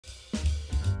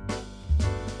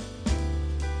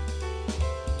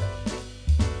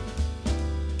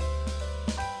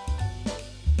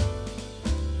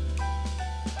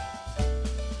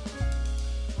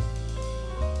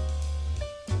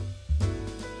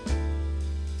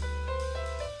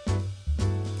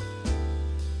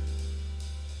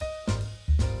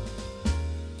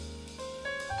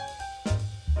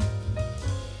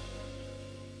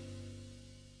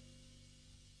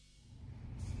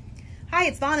Hi,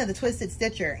 it's Vonna, the Twisted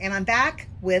Stitcher, and I'm back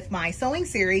with my sewing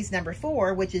series number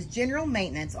 4, which is general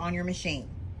maintenance on your machine.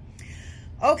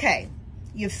 Okay,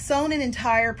 you've sewn an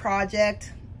entire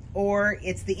project, or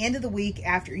it's the end of the week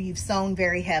after you've sewn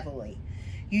very heavily.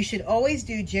 You should always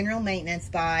do general maintenance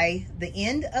by the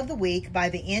end of the week, by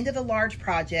the end of a large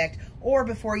project, or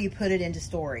before you put it into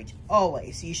storage.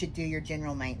 Always, you should do your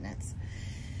general maintenance.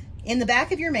 In the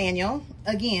back of your manual,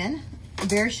 again,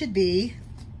 there should be,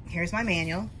 here's my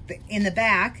manual. In the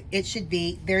back, there should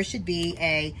be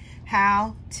a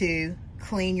how to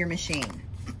clean your machine.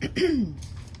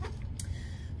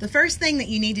 The first thing that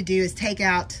you need to do is take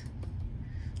off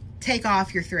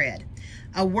your thread.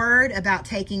 A word about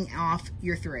taking off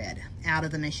your thread out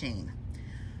of the machine.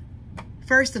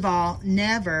 First of all,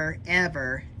 never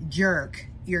ever jerk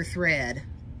your thread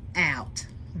out.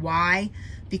 Why?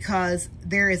 Because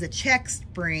there is a check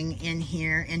spring in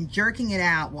here, and jerking it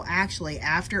out will actually,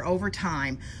 over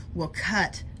time, will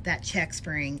cut that check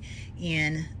spring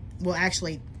in, will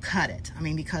actually cut it. I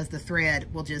mean, because the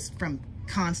thread will just, from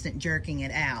constant jerking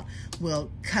it out,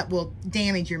 will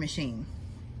damage your machine.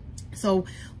 So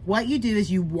what you do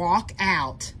is you walk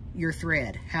out your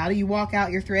thread. How do you walk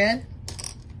out your thread?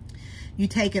 You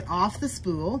take it off the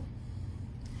spool,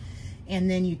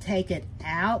 and then you take it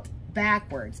out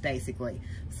backwards, basically.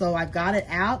 So I've got it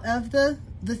out of the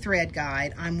thread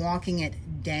guide. I'm walking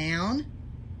it down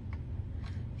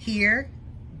here,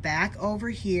 back over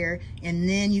here, and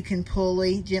then you can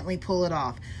gently pull it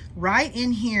off. Right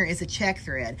in here is a check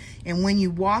thread, and when you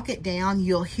walk it down,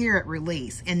 you'll hear it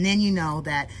release, and then you know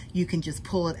that you can just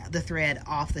pull the thread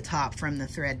off the top from the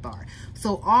thread bar.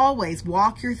 So always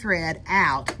walk your thread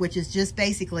out, which is just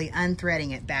basically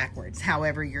unthreading it backwards,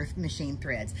 however your machine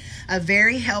threads. A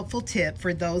very helpful tip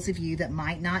for those of you that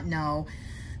might not know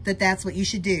that that's what you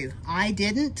should do. I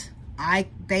didn't. I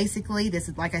basically, this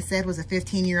is, like I said, was a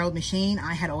 15-year-old machine.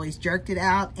 I had always jerked it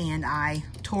out, and I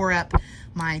tore up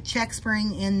my check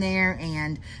spring in there,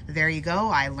 and there you go.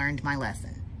 I learned my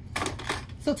lesson.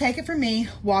 So take it from me,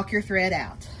 walk your thread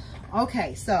out.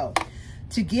 Okay, so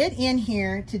to get in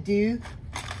here to do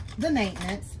the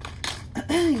maintenance,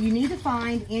 you need to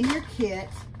find in your kit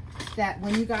that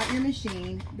when you got your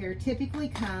machine, there typically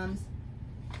comes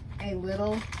a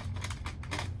little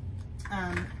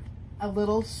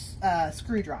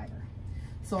screwdriver.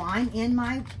 So I'm in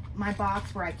my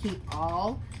box where I keep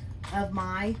all of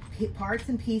my parts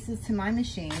and pieces to my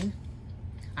machine.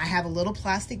 I have a little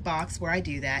plastic box where I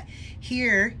do that.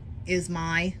 Here is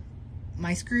my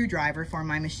screwdriver for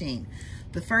my machine.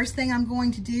 The first thing I'm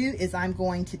going to do is I'm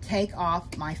going to take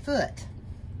off my foot.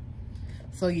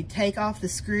 So you take off the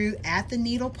screw at the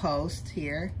needle post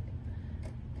here,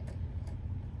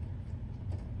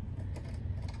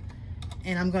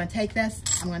 and I'm going to take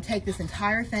this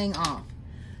entire thing off.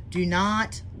 Do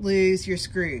not lose your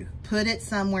screw. Put it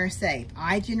somewhere safe.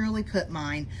 I generally put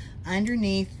mine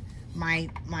underneath my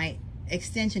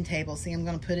extension table. See, I'm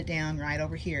going to put it down right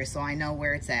over here so I know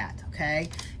where it's at, okay?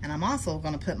 And I'm also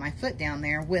going to put my foot down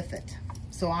there with it,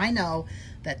 so I know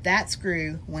that that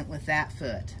screw went with that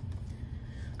foot.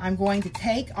 I'm going to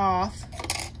take off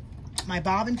my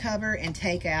bobbin cover and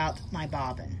take out my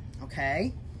bobbin,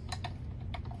 okay?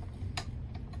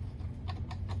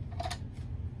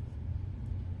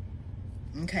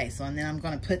 Okay, so and then I'm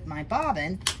going to put my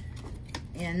bobbin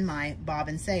in my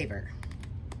bobbin saver.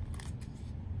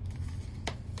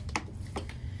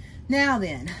 Now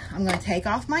then, I'm going to take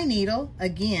off my needle.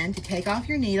 Again, to take off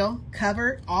your needle,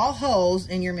 cover all holes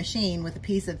in your machine with a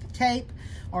piece of tape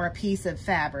or a piece of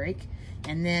fabric,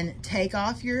 and then take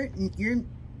off your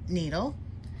needle.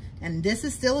 And this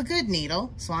is still a good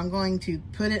needle, so I'm going to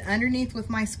put it underneath with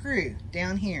my screw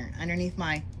down here, underneath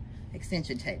my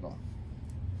extension table.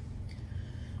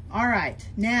 All right,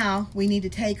 now we need to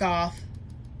take off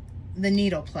the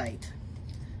needle plate.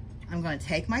 I'm going to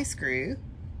take my screw,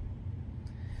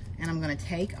 and I'm going to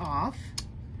take off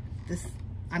this.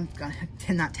 I'm going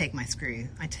to not take my screw.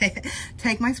 I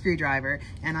take my screwdriver,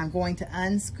 and I'm going to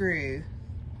unscrew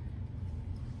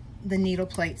the needle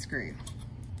plate screw.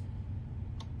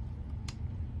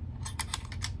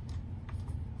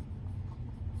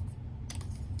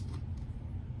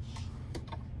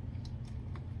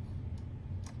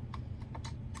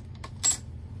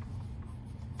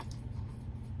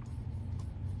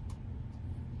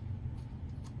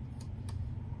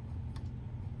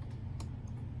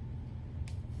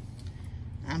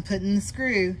 I'm putting the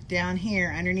screw down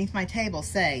here underneath my table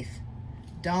safe.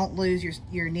 Don't lose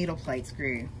your needle plate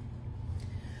screw.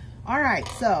 All right,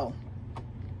 so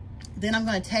then I'm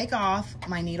going to take off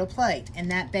my needle plate, and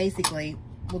that basically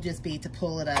will just be to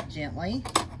pull it up gently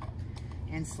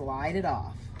and slide it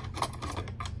off.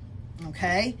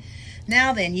 Okay,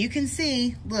 now then you can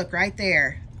see, look right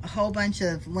there, a whole bunch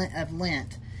of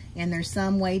lint, and there's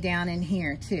some way down in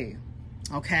here too.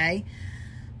 Okay,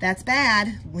 that's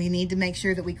bad. We need to make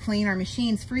sure that we clean our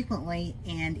machines frequently,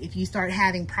 and if you start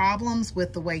having problems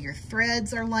with the way your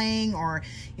threads are laying, or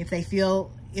if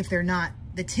they're not,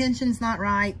 the tension's not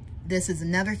right, this is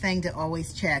another thing to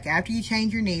always check. After you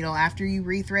change your needle, after you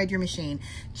rethread your machine,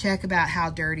 check about how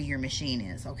dirty your machine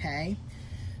is, okay?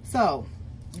 So,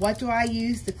 what do I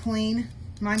use to clean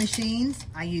my machines?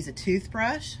 I use a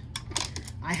toothbrush,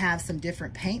 I have some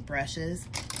different paint brushes,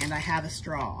 and I have a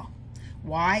straw.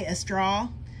 Why a straw?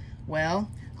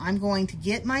 Well, I'm going to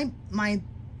get my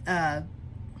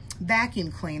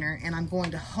vacuum cleaner, and I'm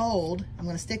going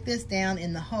to stick this down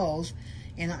in the hose,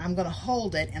 and I'm going to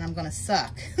hold it, and I'm going to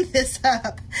suck this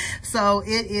up. So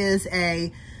it is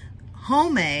a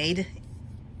homemade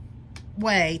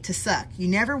way to suck. You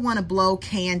never want to blow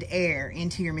canned air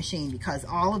into your machine, because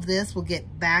all of this will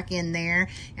get back in there,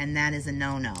 and that is a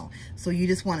no-no. So you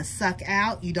just want to suck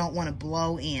out. You don't want to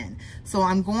blow in. So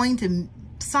I'm going to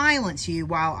silence you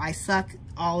while I suck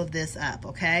all of this up,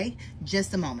 okay?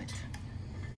 Just a moment.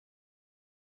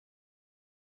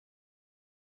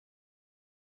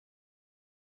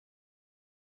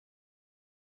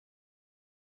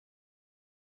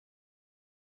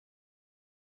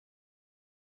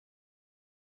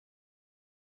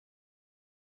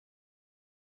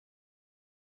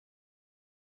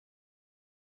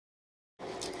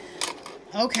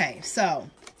 Okay, so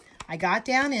I got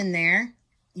down in there.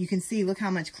 You can see, look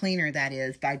how much cleaner that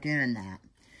is by doing that.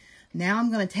 Now I'm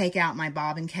going to take out my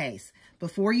bobbin case.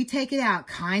 Before you take it out,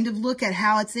 kind of look at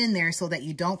how it's in there so that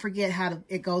you don't forget how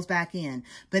it goes back in.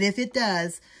 But if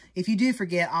you do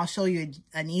forget, I'll show you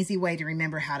an easy way to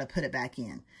remember how to put it back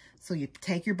in. So you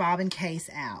take your bobbin case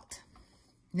out.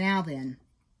 Now then,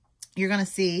 you're going to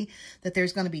see that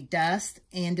there's going to be dust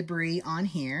and debris on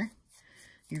here.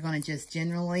 You're going to just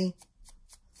generally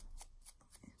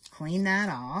clean that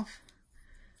off.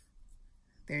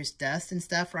 There's dust and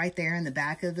stuff right there in the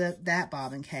back of that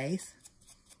bobbin case.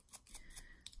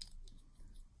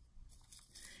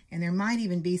 And there might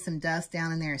even be some dust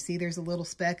down in there. See, there's a little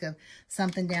speck of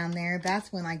something down there.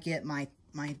 That's when I get my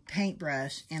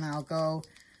paintbrush, and I'll go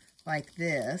like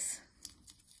this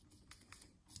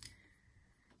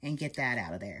and get that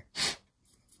out of there.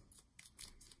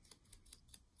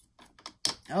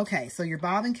 Okay, so your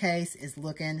bobbin case is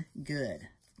looking good.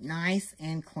 Nice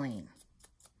and clean.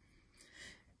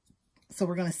 So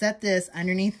we're going to set this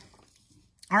underneath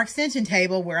our extension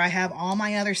table where I have all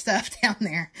my other stuff down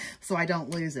there so I don't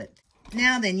lose it.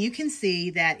 Now then, you can see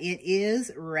that it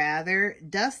is rather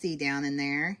dusty down in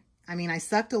there. I mean, I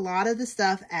sucked a lot of the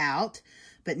stuff out,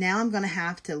 but now I'm going to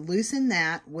have to loosen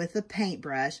that with a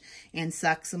paintbrush and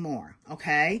suck some more,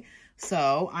 okay?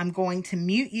 So I'm going to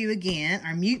mute you again,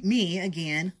 or mute me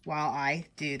again while I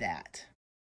do that.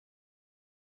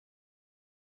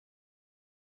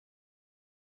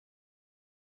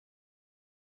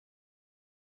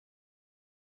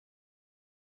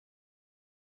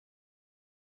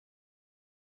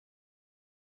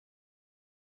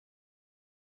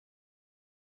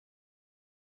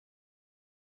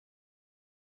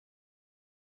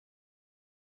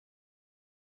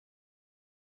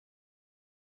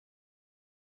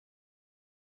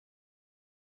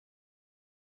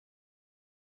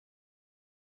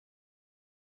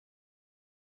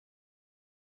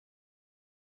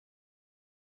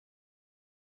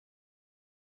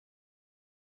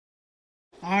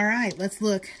 All right, let's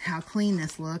look how clean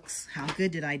this looks. How good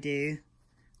did I do?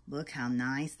 Look how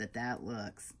nice that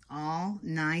looks. All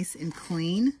nice and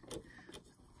clean.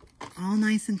 All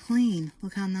nice and clean.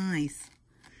 Look how nice.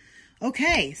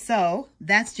 Okay, so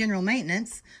that's general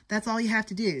maintenance. That's all you have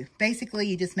to do. Basically,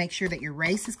 you just make sure that your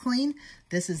race is clean.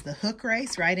 This is the hook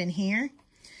race right in here.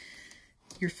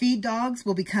 Your feed dogs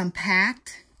will become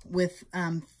packed with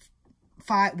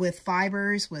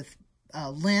fibers, with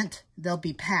lint. They'll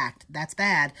be packed. That's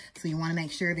bad. So you want to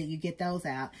make sure that you get those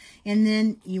out. And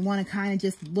then you want to kind of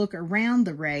just look around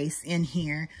the race in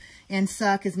here and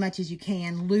suck as much as you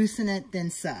can. Loosen it,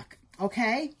 then suck.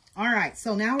 Okay? All right.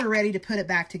 So now we're ready to put it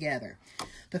back together.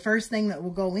 The first thing that will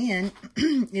go in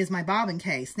is my bobbin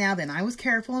case. Now then, I was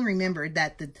careful and remembered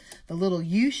that the little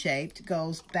U-shaped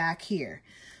goes back here.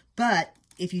 But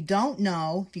if you don't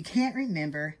know, if you can't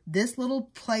remember, this little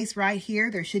place right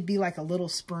here, there should be like a little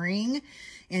spring,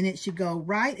 and it should go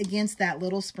right against that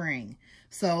little spring.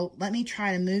 So let me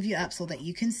try to move you up so that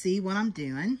you can see what I'm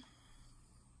doing.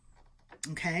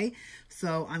 Okay,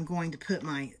 so I'm going to put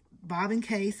my bobbin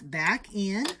case back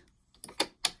in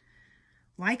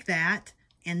like that.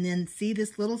 And then see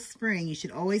this little spring? You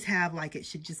should always have, like, it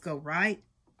should just go right,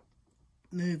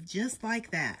 move just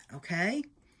like that, okay?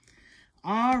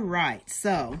 All right,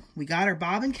 so we got our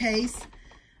bobbin case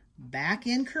back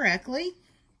in correctly.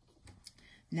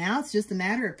 Now it's just a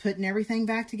matter of putting everything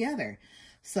back together.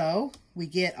 So we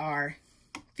get our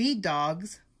feed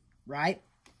dogs right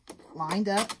lined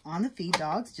up on the feed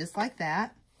dogs, just like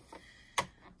that.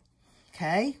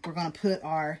 Okay, we're going to put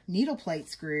our needle plate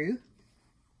screw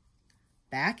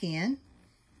back in.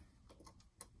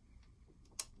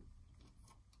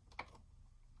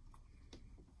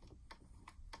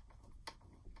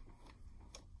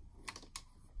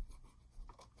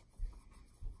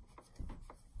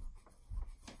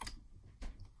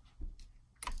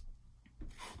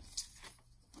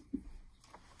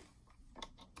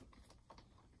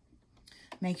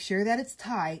 Make sure that it's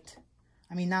tight.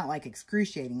 I mean, not like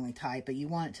excruciatingly tight, but you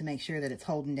want it to make sure that it's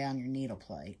holding down your needle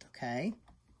plate, okay?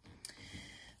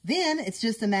 Then it's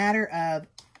just a matter of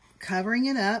covering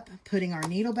it up, putting our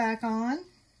needle back on.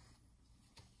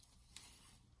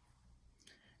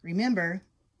 Remember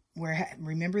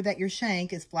that your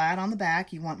shank is flat on the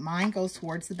back. You want mine goes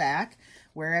towards the back.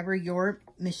 Wherever your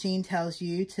machine tells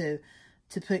you to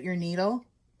put your needle,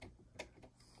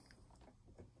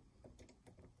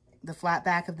 the flat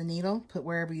back of the needle, put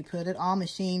wherever you put it. All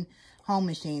home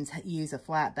machines use a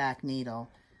flat back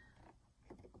needle.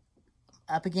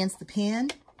 Up against the pin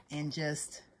and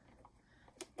just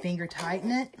finger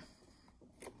tighten it.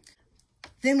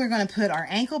 Then we're going to put our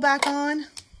ankle back on.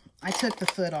 I took the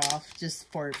foot off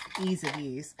just for ease of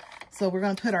use. So we're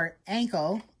going to put our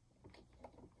ankle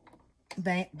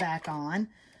back on.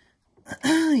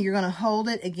 You're going to hold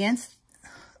it against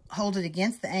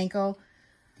the ankle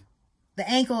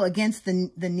against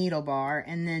the needle bar,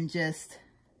 and then just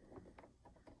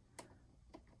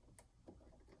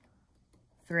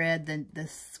thread the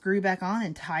screw back on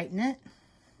and tighten it.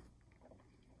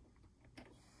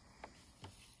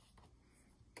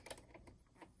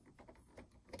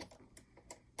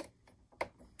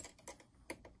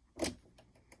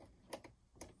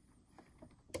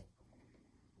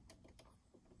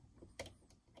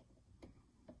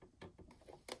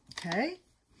 Okay.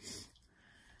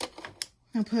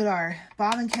 I'll put our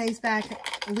bobbin case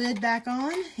lid back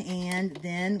on, and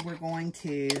then we're going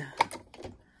to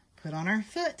put on our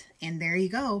foot, and there you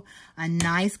go. A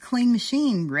nice clean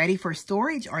machine ready for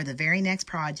storage or the very next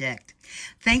project.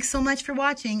 Thanks so much for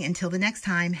watching. Until the next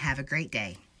time, have a great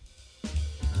day.